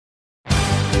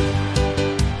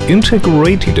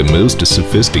integrating the most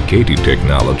sophisticated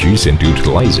technologies and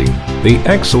utilizing the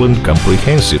excellent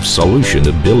comprehensive solution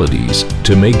abilities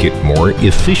to make it more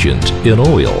efficient in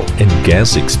oil and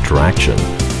gas extraction.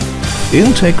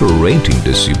 Integrating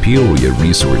the superior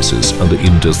resources on the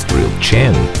industrial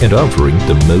chain and offering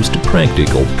the most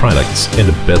practical products and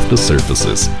the best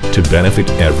services to benefit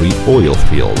every oil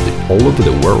field all over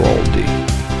the world.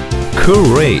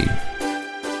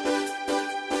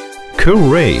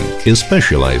 Kerui is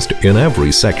specialized in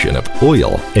every section of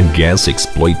oil and gas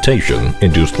exploitation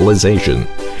and utilization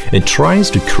and tries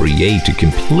to create a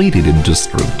completed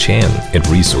industrial chain and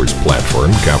resource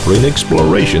platform covering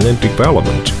exploration and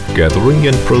development, gathering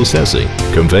and processing,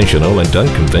 conventional and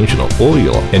unconventional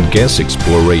oil and gas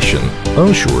exploration,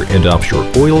 onshore and offshore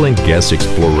oil and gas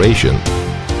exploration.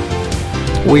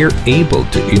 We are able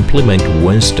to implement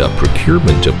one-stop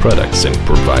procurement of products and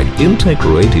provide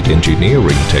integrated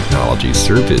engineering technology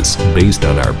service based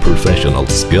on our professional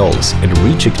skills and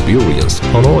rich experience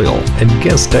on oil and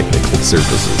gas technical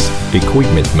services,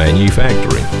 equipment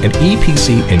manufacturing, and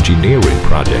EPC engineering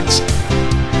projects.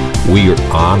 We are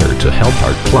honored to help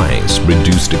our clients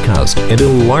reduce the cost and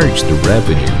enlarge the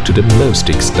revenue to the most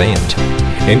extent,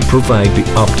 and provide the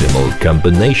optimal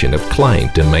combination of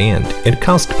client demand and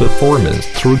cost performance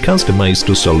through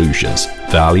customized solutions,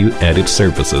 value-added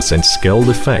services, and scale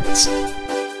effects.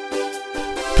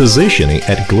 Positioning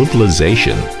at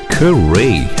globalization,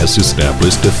 Kerui has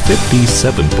established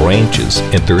 57 branches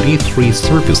and 33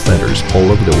 service centers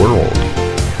all over the world,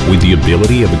 with the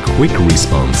ability of a quick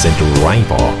response and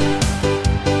arrival.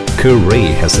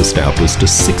 Kerui has established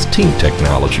 16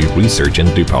 technology research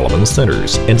and development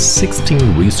centers and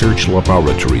 16 research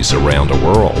laboratories around the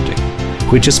world,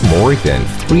 which is more than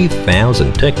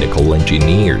 3,000 technical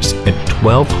engineers and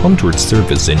 1,200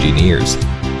 service engineers.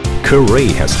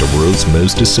 Kerui has the world's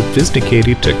most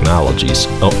sophisticated technologies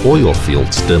on oil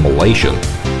field stimulation,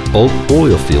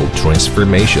 oil field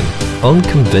transformation,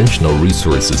 unconventional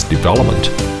resources development,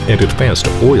 and advanced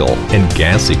oil and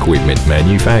gas equipment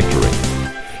manufacturing.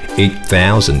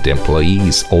 8,000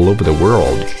 employees all over the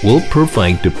world will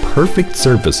provide the perfect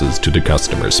services to the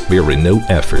customers sparing no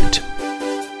effort.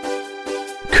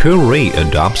 Kerui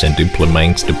adopts and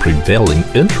implements the prevailing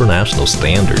international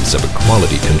standards of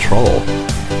quality control.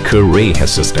 Kerui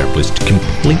has established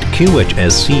complete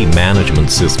QHSE management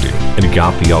system and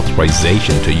got the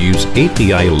authorization to use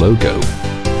API logo.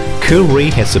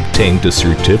 Kerui has obtained the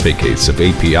certificates of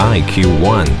API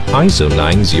Q1, ISO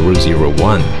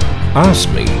 9001,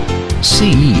 ASME,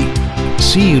 CE,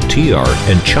 CUTR,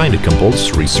 and China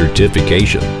compulsory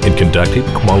certification, and conducted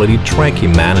quality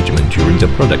tracking management during the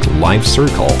product life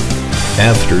cycle.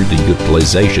 After the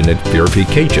utilization and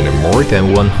verification of more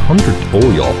than 100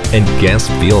 oil and gas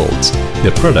fields,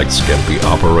 the products can be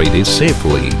operated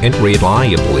safely and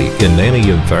reliably in any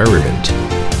environment.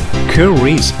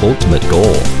 Kerui's ultimate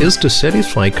goal is to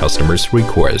satisfy customers'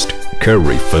 request.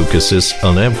 Kerui focuses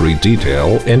on every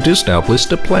detail and establishes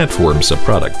the platforms of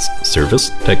products,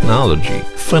 service, technology,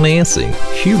 financing,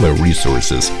 human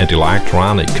resources, and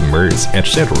electronic commerce,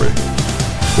 etc.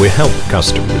 We help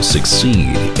customers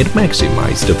succeed and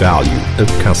maximize the value of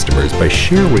customers by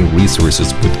sharing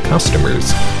resources with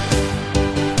customers.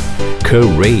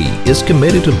 Kerui is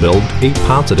committed to build a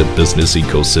positive business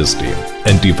ecosystem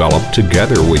and develop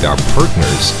together with our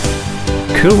partners.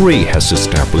 Kerui has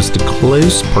established a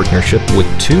close partnership with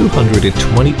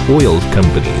 220 oil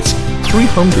companies,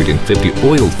 350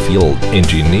 oil field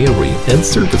engineering and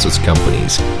services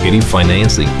companies, 80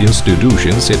 financing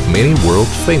institutions, and many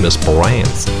world-famous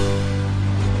brands.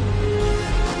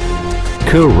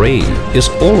 Kerui is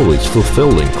always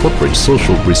fulfilling corporate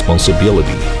social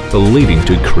responsibility, leading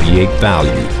to create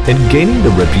value and gaining the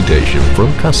reputation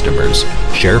from customers,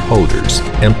 shareholders,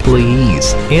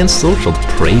 employees, and social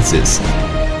praises.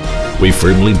 We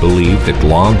firmly believe that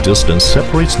long distance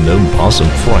separates no bosom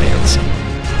friends.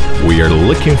 We are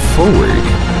looking forward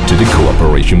to the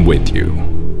cooperation with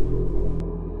you.